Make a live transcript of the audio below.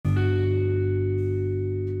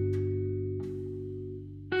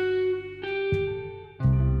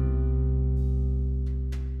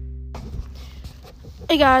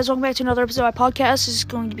Hey guys, welcome back to another episode of my podcast. This is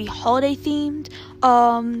going to be holiday themed.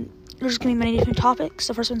 There's going to be many different topics.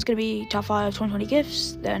 The first one's going to be top 5 2020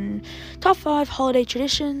 gifts, then top 5 holiday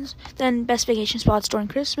traditions, then best vacation spots during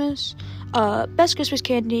Christmas, best Christmas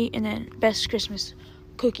candy, and then best Christmas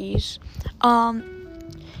cookies.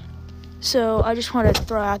 So I just want to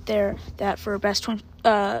throw out there that for top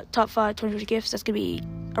 5 2020 gifts, that's going to be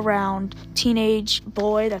around teenage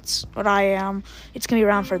boy. That's what I am. It's going to be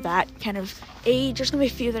around for that kind of age. There's going to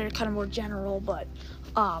be a few that are kind of more general, but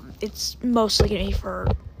it's mostly going to be for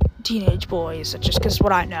teenage boys, just because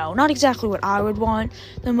what I know. Not exactly what I would want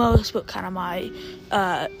the most, but kind of my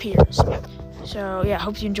peers. So, yeah,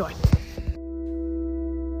 hope you enjoy.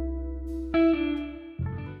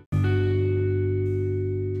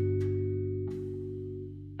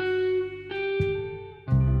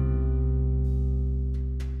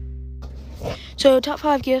 So, top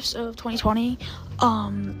 5 gifts of 2020.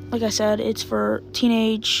 Like I said, it's for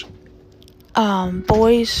teenage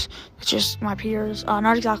boys. It's just my peers.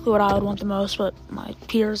 Not exactly what I would want the most, but my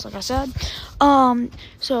peers, like I said.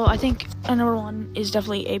 So I think number one is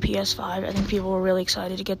definitely a PS5. I think people were really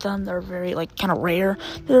excited to get them. They're very, kind of rare.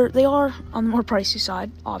 They are on the more pricey side,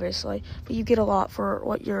 obviously, but you get a lot for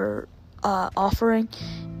what you're offering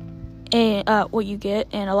and what you get,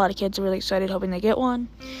 and a lot of kids are really excited hoping they get one.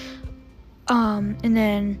 And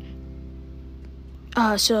then,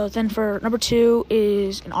 so then for number 2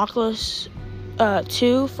 is an Oculus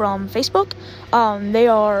 2 from Facebook. They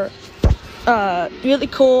are really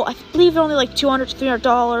cool. I believe they're only like $200 to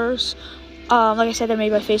 $300. Like I said, they're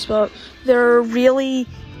made by Facebook. They're really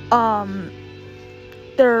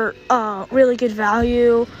really good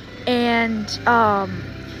value, and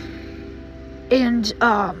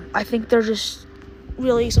I think they're just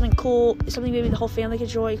really something cool, something maybe the whole family could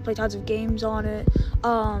enjoy. You can play tons of games on it.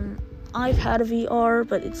 I've had a VR,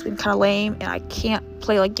 but it's been kind of lame, and I can't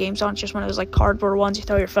play games on it. Just one of those cardboard ones you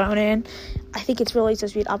throw your phone in. I think it's really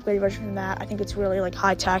supposed to be an upgraded version from that. I think it's really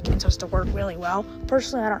high tech and supposed to work really well.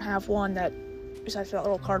 Personally, I don't have one that, besides that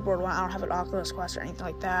little cardboard one, I don't have an Oculus Quest or anything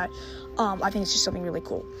like that. I think it's just something really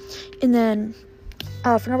cool. And then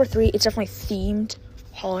for number 3, it's definitely themed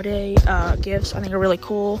holiday gifts. I think are really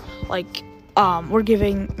cool. We're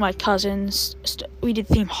giving my cousins, we did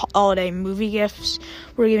theme holiday movie gifts.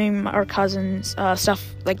 We're giving our cousins stuff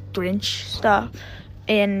like Grinch stuff,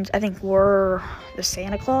 and I think we're the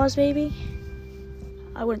Santa Claus, maybe.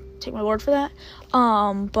 I wouldn't take my word for that.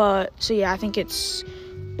 But, so yeah, I think it's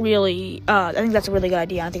really, I think that's a really good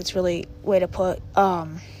idea. I think it's really way to put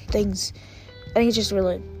things, I think it's just a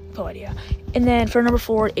really cool idea. And then for number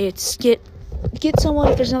 4, it's get someone,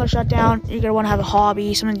 if there's another shutdown, you're gonna want to have a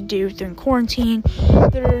hobby, something to do during quarantine.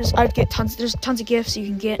 There's tons of gifts you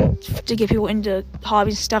can get to get people into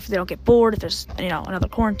hobbies and stuff if they don't get bored, if there's another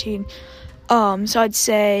quarantine. So I'd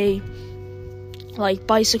say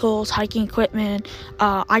bicycles, hiking equipment.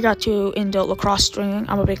 I got into lacrosse stringing.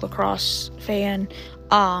 I'm a big lacrosse fan.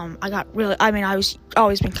 I was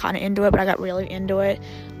always been kind of into it, but I got really into it.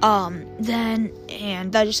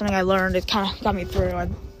 And that's just something I learned. It kind of got me through. I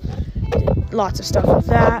did lots of stuff with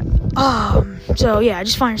that. So yeah,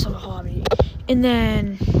 just find yourself a hobby. And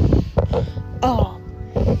then,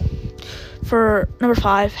 for number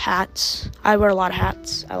 5, hats. I wear a lot of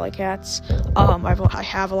hats. I like hats. I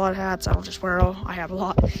have a lot of hats. I don't just wear them. I have a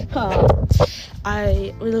lot.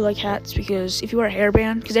 I really like hats because if you wear a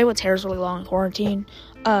hairband, because everyone's hair is really long in quarantine,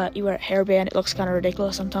 you wear a hairband, it looks kind of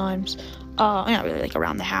ridiculous sometimes. Not really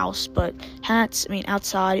around the house, but hats,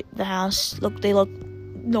 outside the house, they look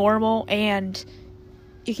normal, and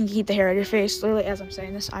you can keep the hair out of your face. Literally, as I'm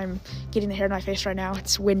saying this, I'm getting the hair in my face right now.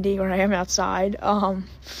 It's windy where I am outside,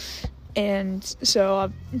 and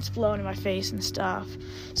so it's blowing in my face and stuff.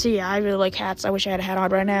 So yeah, I really like hats. I wish I had a hat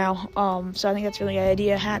on right now. So I think that's a really good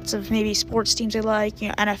idea. Hats of maybe sports teams I like,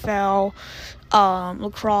 NFL,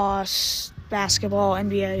 lacrosse, basketball,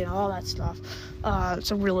 NBA, all that stuff.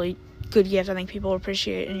 It's a really good gift. I think people will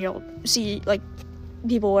appreciate it, and you'll see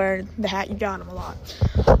people wearing the hat you got them a lot.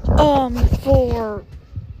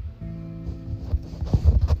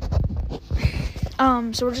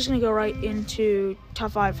 So we're just gonna go right into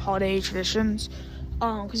top 5 holiday traditions,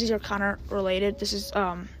 because these are kind of related. This is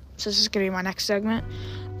gonna be my next segment.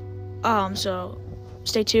 So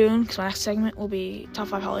stay tuned, because my next segment will be top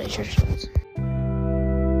 5 holiday traditions.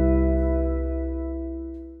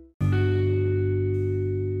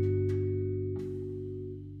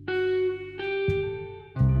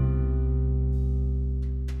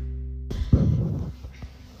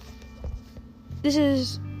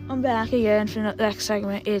 I'm back again for the next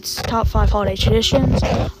segment. It's top 5 holiday traditions.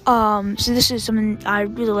 So this is something I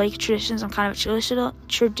really like, traditions. I'm kind of a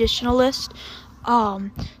traditionalist.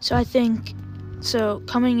 So I think,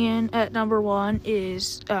 coming in at number 1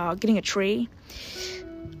 is getting a tree.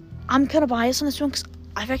 I'm kind of biased on this one because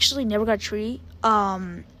I've actually never got a tree.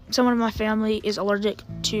 Someone in my family is allergic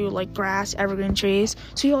to like grass, evergreen trees,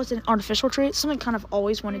 so he wants an artificial tree. It's something I kind of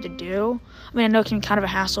always wanted to do. I mean, I know it can be kind of a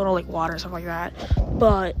hassle to like water and stuff like that,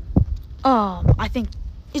 but I think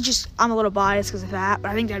I'm a little biased because of that,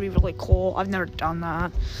 but I think that'd be really cool. I've never done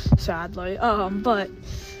that, sadly. But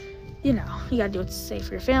you know, you gotta do what's safe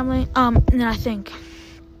for your family. And then I think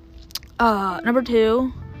number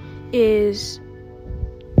 2 is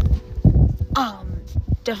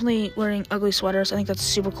definitely wearing ugly sweaters. I think that's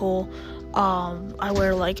super cool. I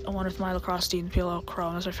wear like one of my lacrosse team, PLL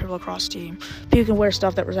Crow. That's my favorite lacrosse team. People can wear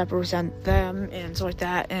stuff that represent them and stuff like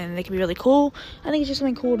that, and they can be really cool. I think it's just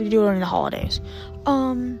something cool to do during the holidays.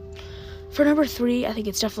 For number 3, I think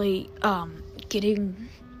it's definitely getting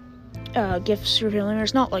gifts for family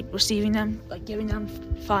members. Not like receiving them, like giving them,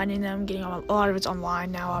 finding them, getting a lot of it's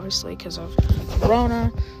online now, obviously because of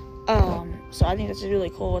Corona. So I think that's really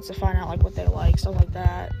cool. It's to find out like what they like, stuff like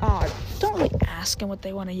that. Don't really ask them what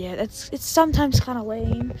they want to get. It's sometimes kind of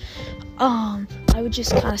lame. I would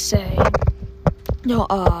just kind of say,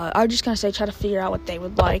 try to figure out what they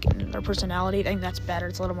would like and their personality. I think that's better.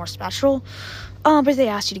 It's a little more special. But if they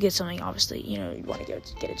ask you to get something, obviously, you want to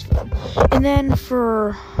get it for them. And then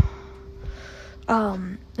for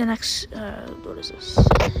the next, what is this?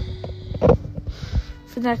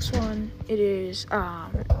 For the next one, it is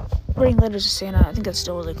writing letters to Santa. I think that's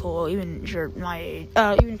still really cool, even if you're my age.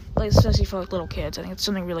 Even like, especially for like little kids, I think it's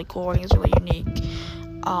something really cool. I think it's really unique.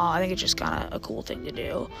 I think it's just kind of a cool thing to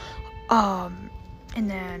do. And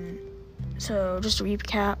then, so just to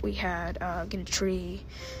recap, we had get a tree.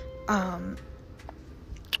 The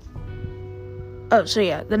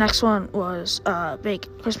next one was bake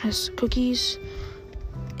Christmas cookies.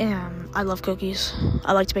 And I love cookies.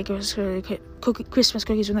 I like to bake Christmas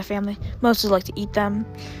cookies with my family. Mostly like to eat them.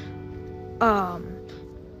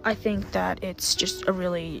 I think that it's just a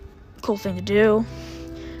really cool thing to do.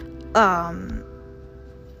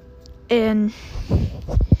 And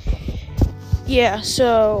yeah,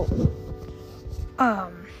 so I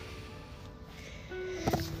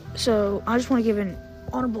just want to give an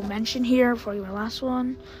honorable mention here before I give my last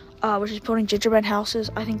one, which is putting gingerbread houses.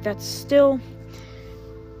 I think that's still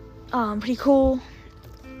pretty cool.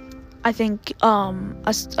 I think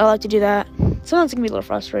I like to do that. Sometimes it can be a little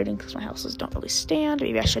frustrating because my houses don't really stand.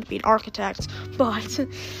 Maybe I should be an architect, but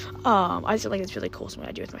I just think it's really cool. Something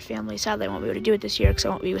I do with my family. Sadly, I won't be able to do it this year because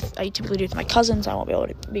I typically do it with my cousins. I won't be able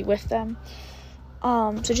to be with them.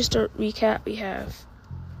 So just to recap, we have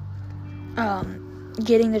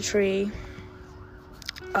getting the tree.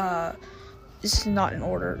 This is not in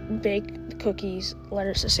order. Bake the cookies,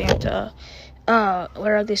 letters to Santa,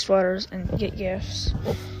 wear ugly sweaters, and get gifts.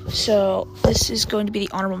 So this is going to be the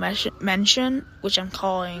honorable mention, which I'm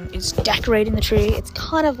calling is decorating the tree. It's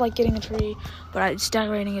kind of like getting a tree, but it's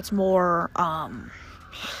decorating. It's more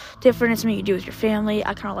different. It's something you do with your family.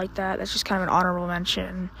 I kind of like that. That's just kind of an honorable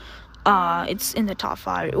mention. It's in the top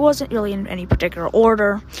 5. It wasn't really in any particular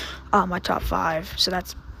order, my top 5. So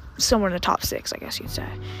that's somewhere in the top 6, I guess you'd say.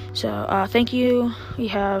 So thank you. We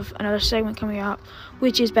have another segment coming up,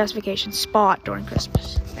 which is best vacation spot during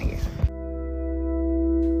Christmas. Thank you.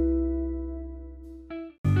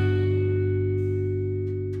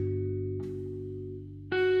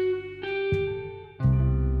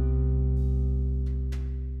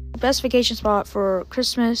 Best vacation spot for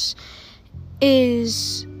Christmas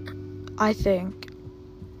is, I think,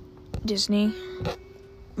 Disney,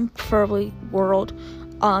 preferably World.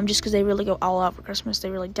 Just because they really go all out for Christmas.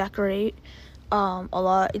 They really decorate a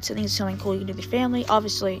lot. I think it's something cool you can do with your family.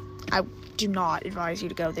 Obviously, I do not advise you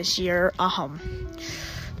to go this year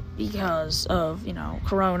because of,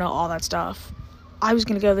 Corona, all that stuff. I was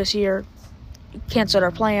going to go this year, canceled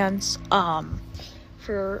our plans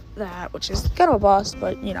for that, which is kind of a bust,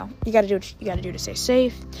 but, you got to do what you got to do to stay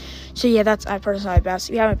safe. So, yeah, that's I personally best.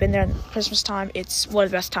 If you haven't been there in Christmas time, it's one of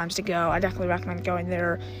the best times to go. I definitely recommend going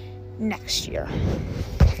there next year.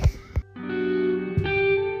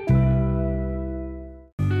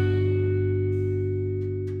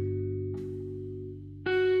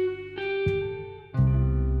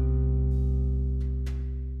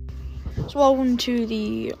 So welcome to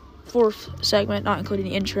the 4th segment, not including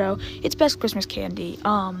the intro. It's best Christmas candy.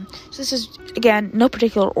 So this is, again, no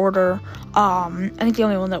particular order. I think the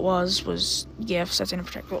only one that was gifts. That's in a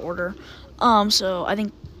particular order. So I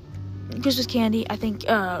think Christmas candy, I think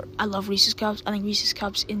I love Reese's Cups. I think Reese's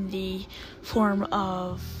Cups in the form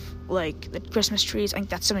of like the Christmas trees, I think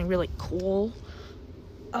that's something really cool.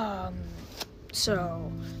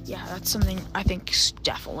 So yeah, that's something I think is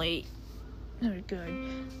definitely very good.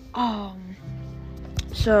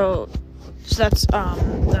 So that's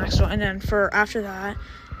the next one, and then for after that,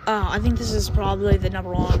 I think this is probably the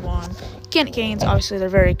number one. Candy canes, obviously they're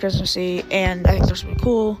very Christmassy, and I think they're super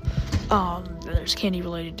cool. There's candy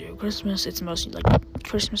related to Christmas. It's mostly like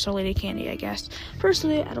Christmas related candy, I guess.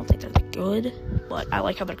 Personally, I don't think they're that good, but I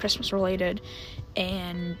like how they're Christmas related,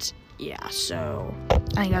 and yeah, so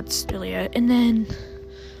I think that's really it. And then,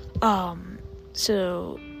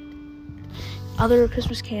 so other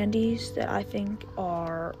Christmas candies that I think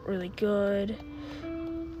are really good,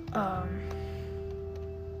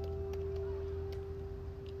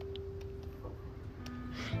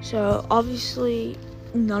 so obviously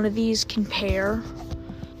none of these compare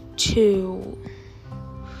to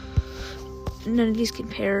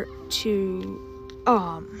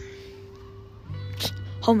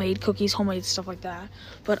homemade cookies, homemade stuff like that.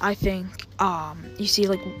 But I think you see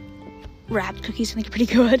like wrapped cookies, I think are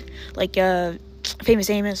pretty good, like Famous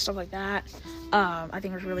Amos, stuff like that. I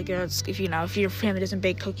think it's really good. If your family doesn't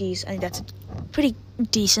bake cookies, I think that's a pretty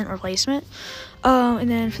decent replacement. And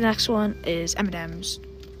then for the next one is M&M's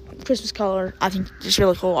Christmas color. I think it's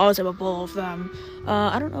really cool. I always have a bowl of them.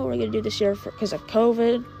 I don't know what we're gonna do this year because of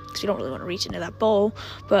COVID, because you don't really want to reach into that bowl.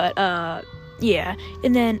 But yeah.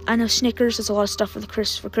 And then I know Snickers does a lot of stuff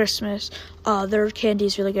for Christmas. Their candy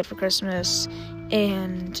is really good for Christmas.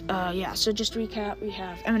 And yeah. So just to recap, we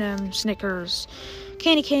have M&M's, Snickers,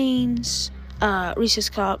 candy canes, Reese's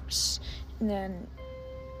cups, and then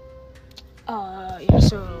yeah.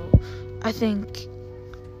 So I think.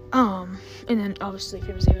 And then obviously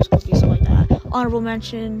Famous Amos cookies, stuff like that. Honorable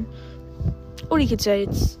mention, what you could say,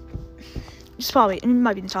 it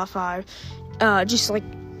might be in the top 5. Just like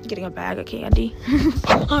getting a bag of candy.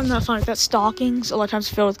 I'm not fond of that. Stockings, a lot of times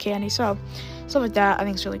filled with candy, so stuff like that I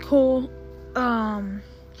think is really cool.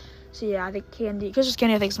 So yeah, I think Christmas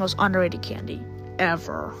candy I think is the most underrated candy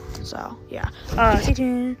ever. So yeah,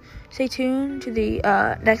 stay tuned to the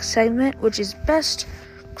next segment, which is best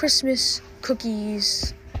Christmas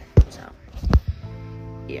cookies. So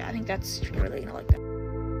yeah, I think that's really gonna like that.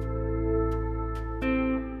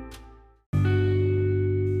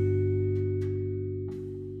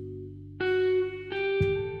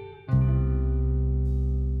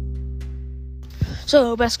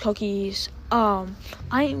 So best cookies.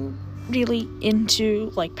 I'm really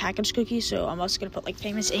into like packaged cookies, so I'm also gonna put like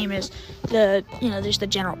Famous Amos. There's the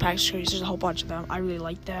general packaged cookies. There's a whole bunch of them. I really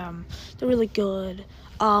like them. They're really good.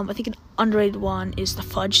 I think an underrated one is the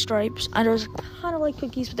fudge stripes. I know it's kind of like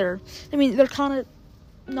cookies, but they're kind of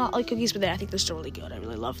not like cookies, but I think they're still really good. I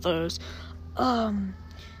really love those.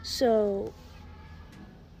 So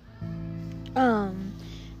I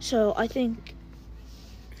think.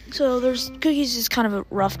 So there's cookies is kind of a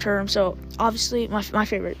rough term. So obviously my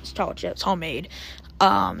favorite is chocolate chips, homemade.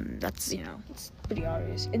 That's it's pretty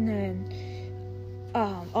obvious. And then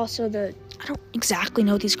also I don't exactly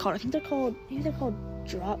know what these are called. I think they're called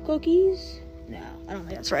drop cookies. No, I don't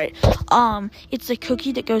think that's right. It's a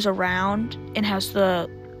cookie that goes around and has the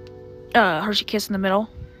Hershey Kiss in the middle.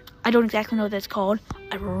 I don't exactly know what that's called.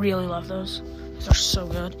 I really love those. Those are so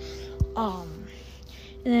good. And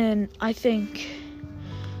then I think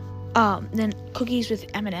then cookies with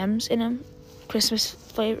M&M's in them, Christmas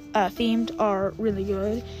flavor themed, are really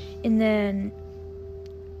good. And then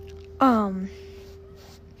I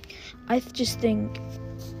just think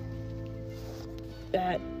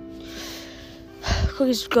that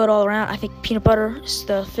cookies are good all around. I think peanut butter is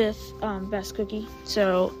the 5th best cookie.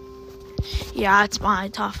 So yeah, it's my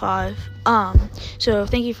top 5. So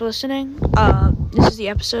thank you for listening. This is the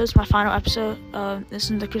episode. It's my final episode.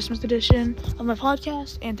 This is the Christmas edition of my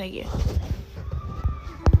podcast, and thank you.